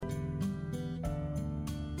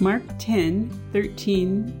Mark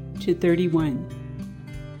 10:13-31.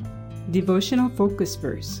 Devotional Focus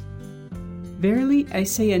Verse. Verily I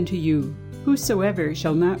say unto you, whosoever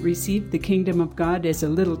shall not receive the kingdom of God as a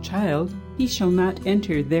little child, he shall not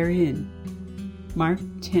enter therein. Mark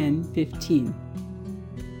 10:15.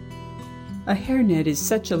 A hairnet is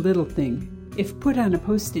such a little thing. If put on a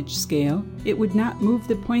postage scale, it would not move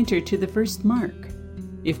the pointer to the first mark.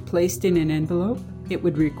 If placed in an envelope, it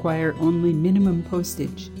would require only minimum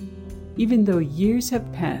postage. Even though years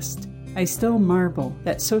have passed, I still marvel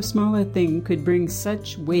that so small a thing could bring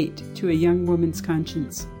such weight to a young woman's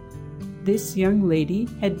conscience. This young lady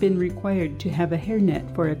had been required to have a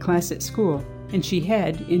hairnet for a class at school, and she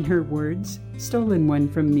had, in her words, stolen one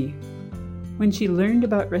from me. When she learned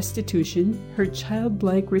about restitution, her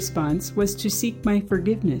childlike response was to seek my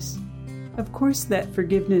forgiveness. Of course, that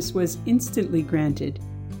forgiveness was instantly granted.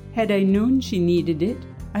 Had I known she needed it,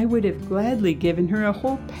 I would have gladly given her a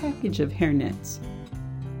whole package of hairnets.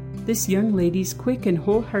 This young lady's quick and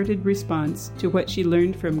wholehearted response to what she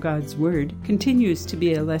learned from God's Word continues to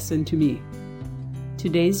be a lesson to me.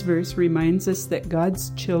 Today's verse reminds us that God's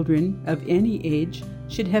children of any age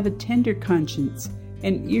should have a tender conscience,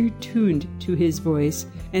 an ear tuned to His voice,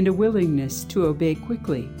 and a willingness to obey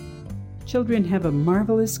quickly. Children have a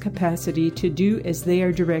marvelous capacity to do as they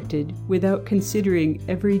are directed without considering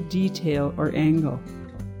every detail or angle.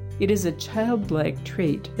 It is a childlike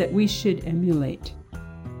trait that we should emulate.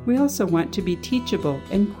 We also want to be teachable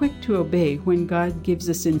and quick to obey when God gives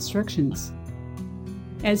us instructions.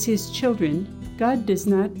 As His children, God does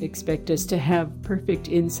not expect us to have perfect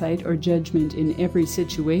insight or judgment in every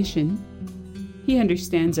situation. He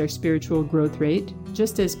understands our spiritual growth rate,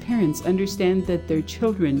 just as parents understand that their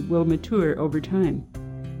children will mature over time.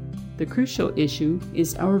 The crucial issue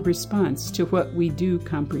is our response to what we do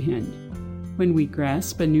comprehend. When we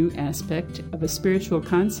grasp a new aspect of a spiritual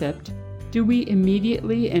concept, do we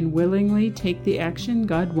immediately and willingly take the action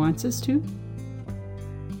God wants us to?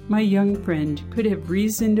 My young friend could have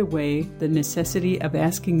reasoned away the necessity of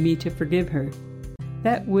asking me to forgive her.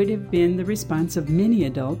 That would have been the response of many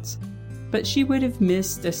adults, but she would have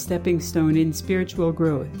missed a stepping stone in spiritual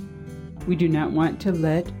growth. We do not want to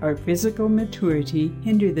let our physical maturity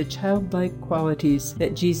hinder the childlike qualities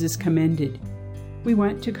that Jesus commended. We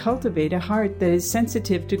want to cultivate a heart that is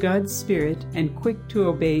sensitive to God's Spirit and quick to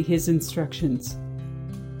obey His instructions.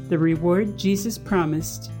 The reward Jesus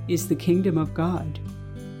promised is the kingdom of God.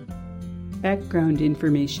 Background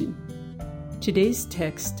information. Today's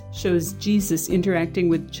text shows Jesus interacting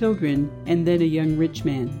with children and then a young rich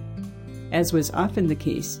man. As was often the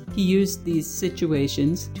case, He used these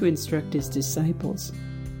situations to instruct His disciples.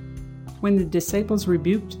 When the disciples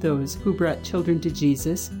rebuked those who brought children to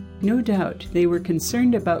Jesus, no doubt they were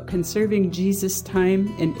concerned about conserving Jesus'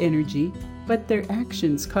 time and energy, but their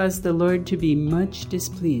actions caused the Lord to be much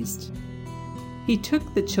displeased. He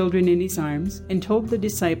took the children in His arms and told the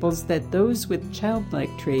disciples that those with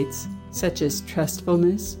childlike traits, such as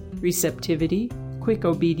trustfulness, receptivity, quick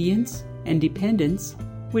obedience, and dependence,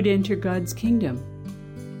 would enter God's kingdom.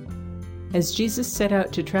 As Jesus set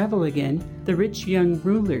out to travel again, the rich young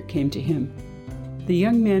ruler came to Him. The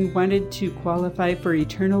young man wanted to qualify for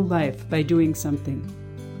eternal life by doing something.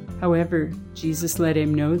 However, Jesus let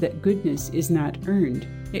him know that goodness is not earned,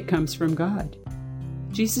 it comes from God.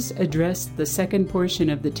 Jesus addressed the second portion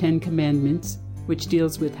of the 10 Commandments, which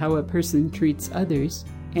deals with how a person treats others,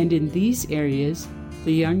 and in these areas,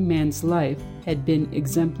 the young man's life had been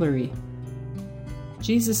exemplary.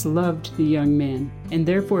 Jesus loved the young man and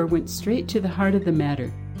therefore went straight to the heart of the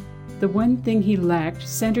matter. The one thing he lacked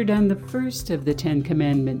centered on the first of the 10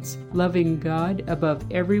 Commandments, loving God above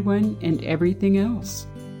everyone and everything else.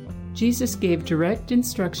 Jesus gave direct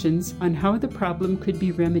instructions on how the problem could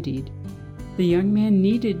be remedied. The young man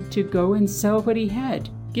needed to go and sell what he had,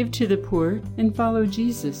 give to the poor, and follow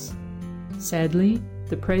Jesus. Sadly,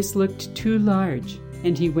 the price looked too large,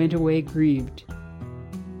 and he went away grieved.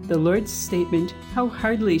 The Lord's statement, "How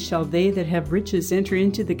hardly shall they that have riches enter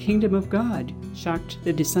into the kingdom of God," shocked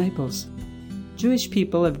the disciples. Jewish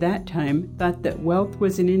people of that time thought that wealth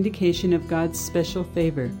was an indication of God's special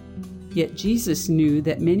favor. Yet Jesus knew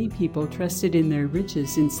that many people trusted in their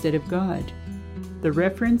riches instead of God. The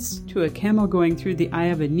reference to a camel going through the eye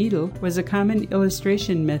of a needle was a common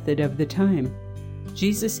illustration method of the time.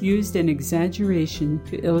 Jesus used an exaggeration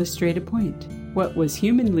to illustrate a point. What was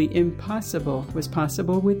humanly impossible was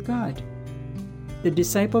possible with God. The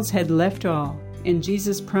disciples had left all, and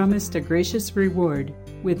Jesus promised a gracious reward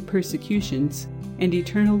with persecutions and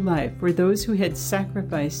eternal life for those who had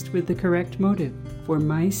sacrificed with the correct motive, for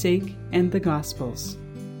my sake and the gospel's.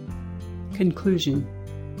 Conclusion.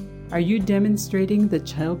 Are you demonstrating the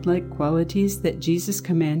childlike qualities that Jesus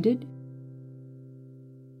commanded?